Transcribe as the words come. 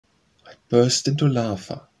Burst into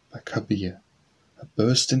Lava by Kabir. I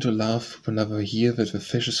burst into love whenever I hear that the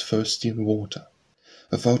fish is thirsty in water.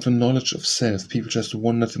 Without the knowledge of self, people just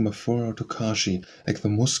wander to Mathura or to Kashi, like the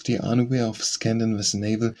musk-deer unaware of Scandinav's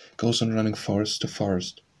navel goes on running forest to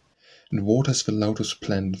forest. And water is the lotus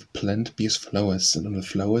plant, the plant bears flowers, and on the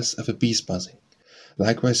flowers are the bees buzzing.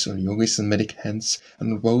 Likewise, all yogis and mendicants,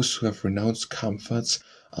 and all those who have renounced comforts,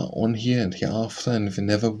 are on here and hereafter in the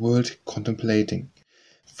nether world contemplating.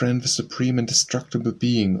 Friend the supreme indestructible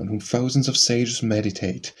being on whom thousands of sages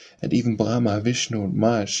meditate, and even Brahma, Vishnu and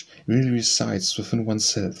Mahesh really resides within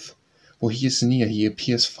oneself. For he is near, he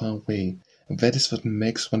appears far away, and that is what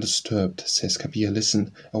makes one disturbed, says Kabir.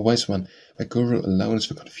 Listen, a wise one, my guru alone is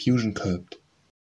the confusion curbed.